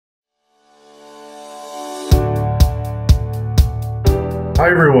Hi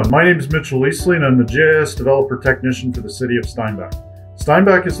everyone, my name is Mitchell Eastley and I'm the GIS Developer Technician for the City of Steinbach.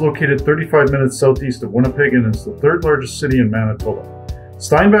 Steinbach is located 35 minutes southeast of Winnipeg and is the third largest city in Manitoba.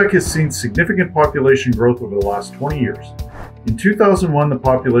 Steinbach has seen significant population growth over the last 20 years. In 2001, the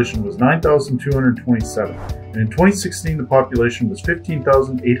population was 9,227, and in 2016, the population was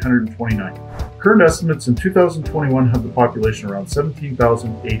 15,829. Current estimates in 2021 have the population around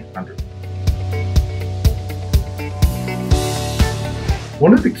 17,800.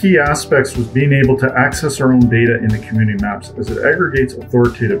 One of the key aspects was being able to access our own data in the community maps as it aggregates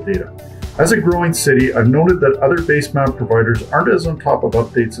authoritative data. As a growing city, I've noted that other base map providers aren't as on top of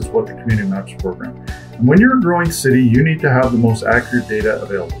updates as what the Community Maps program. And when you're a growing city, you need to have the most accurate data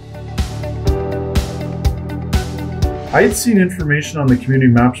available. I had seen information on the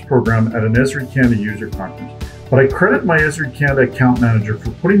Community Maps program at an Esri Canada user conference, but I credit my Esri Canada account manager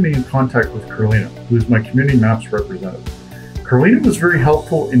for putting me in contact with Carolina, who is my Community Maps representative. Carolina was very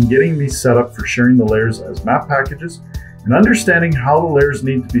helpful in getting me set up for sharing the layers as map packages and understanding how the layers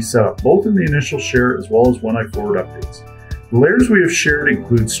need to be set up, both in the initial share as well as when I forward updates. The layers we have shared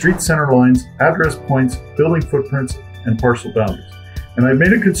include street center lines, address points, building footprints, and parcel boundaries. And I've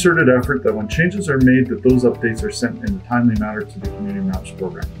made a concerted effort that when changes are made, that those updates are sent in a timely manner to the Community Maps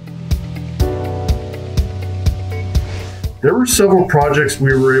program. There were several projects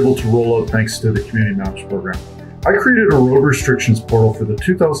we were able to roll out thanks to the Community Maps program. I created a road restrictions portal for the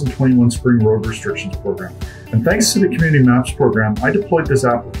 2021 Spring Road Restrictions Program, and thanks to the Community Maps program, I deployed this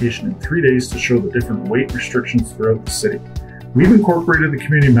application in 3 days to show the different weight restrictions throughout the city. We've incorporated the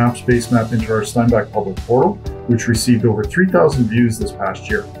Community Maps base map into our Steinbach public portal, which received over 3,000 views this past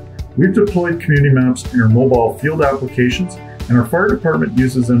year. We've deployed Community Maps in our mobile field applications, and our fire department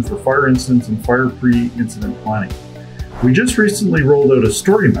uses them for fire incidents and fire pre-incident planning. We just recently rolled out a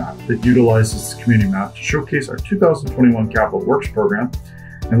story map that utilizes the Community Map to showcase our 2021 Capital Works program,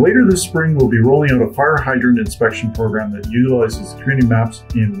 and later this spring we'll be rolling out a fire hydrant inspection program that utilizes Community Maps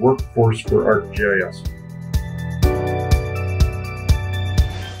in Workforce for ArcGIS.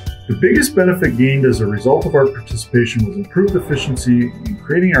 The biggest benefit gained as a result of our participation was improved efficiency in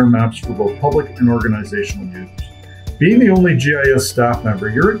creating our maps for both public and organizational users. Being the only GIS staff member,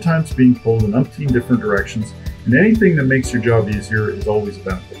 you're at times being pulled in umpteen different directions, and anything that makes your job easier is always a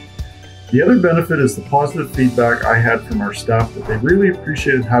benefit. The other benefit is the positive feedback I had from our staff that they really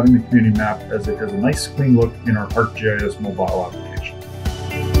appreciated having the Community Map as it has a nice clean look in our ArcGIS mobile application.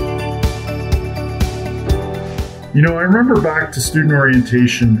 You know, I remember back to student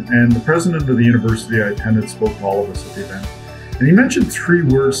orientation, and the president of the university I attended spoke to all of us at the event, and he mentioned 3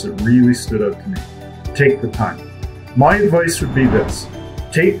 words that really stood out to me. Take the time. My advice would be this: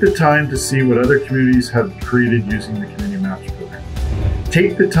 take the time to see what other communities have created using the Community Maps program.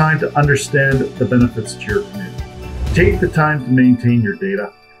 Take the time to understand the benefits to your community. Take the time to maintain your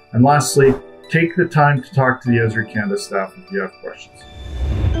data. And lastly, take the time to talk to the Esri Canada staff if you have questions.